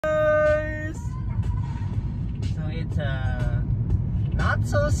not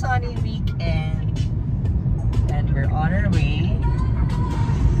so sunny weekend, and we're on our way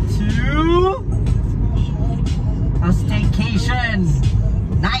to a staycation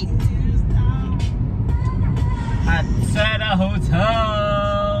night at Seda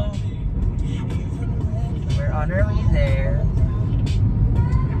Hotel. We're on our way there,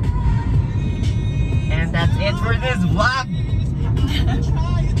 and that's it for this vlog.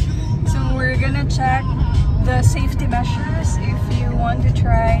 So we're gonna check the safety measures if you want to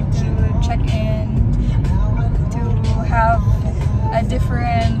try to check in, to have a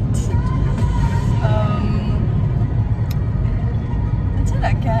different what's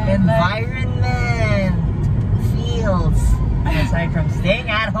that kind? Environment, feels, aside from staying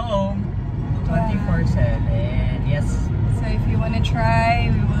at home 24/7. Yes. So if you want to try,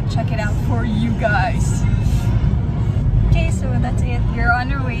 we will check it out for you guys. Okay, so that's it. You're on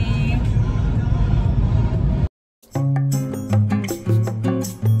your way.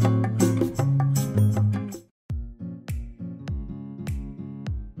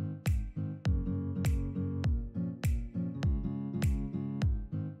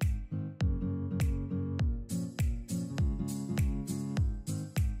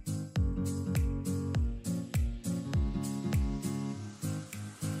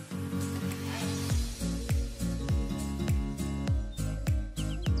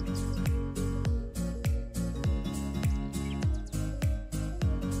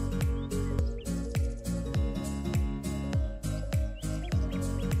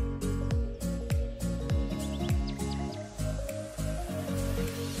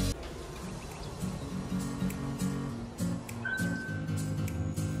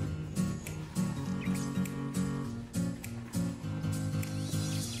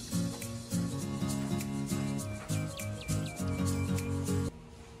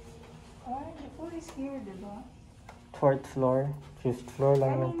 Here, diba? 4th floor, 5th floor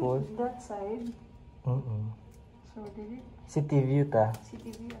lang yung pool. That side. So, did it? City view ta.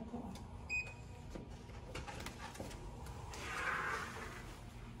 City view ako.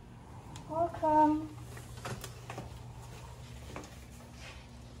 Welcome.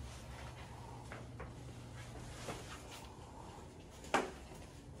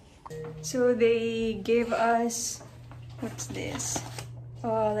 So they gave us, what's this?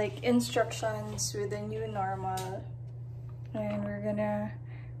 Like instructions with the new normal, and we're gonna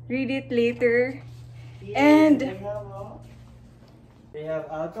read it later. Yeah, and we have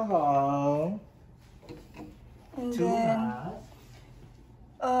alcohol. And 2 then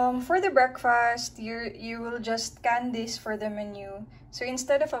for the breakfast, you will just scan this for the menu. So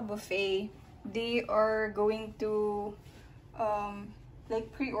instead of a buffet, they are going to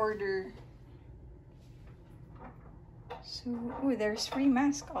like pre-order. So, oh, there's free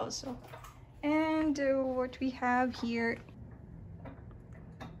mask also. And what we have here,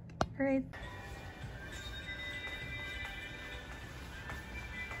 right?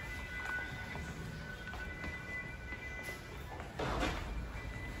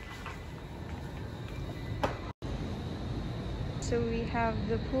 So we have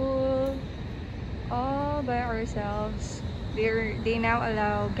the pool all by ourselves. They now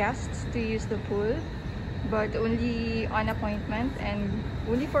allow guests to use the pool, but only on appointment and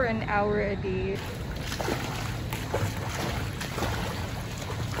only for an hour a day.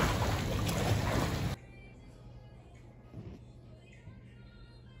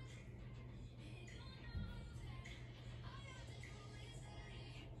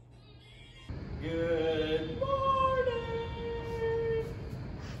 Good morning.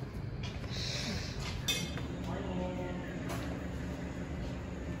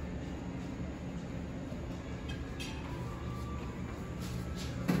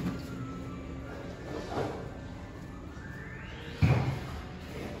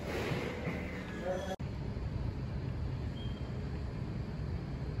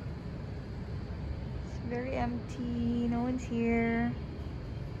 Very empty, no one's here.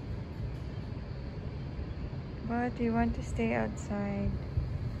 But we want to stay outside.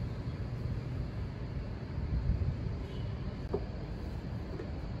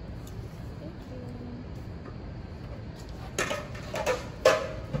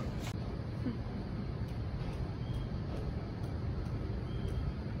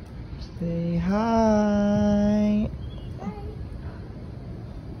 Say hi.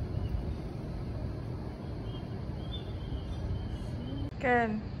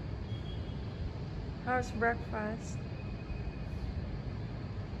 Ken, how's breakfast?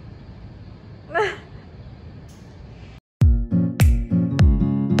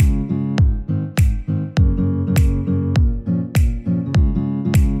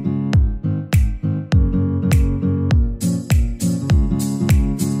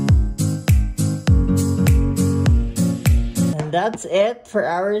 And that's it for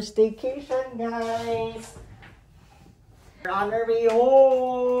our staycation, guys. We're on our way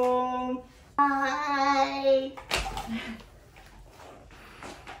home. Bye.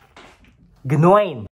 Gnoin.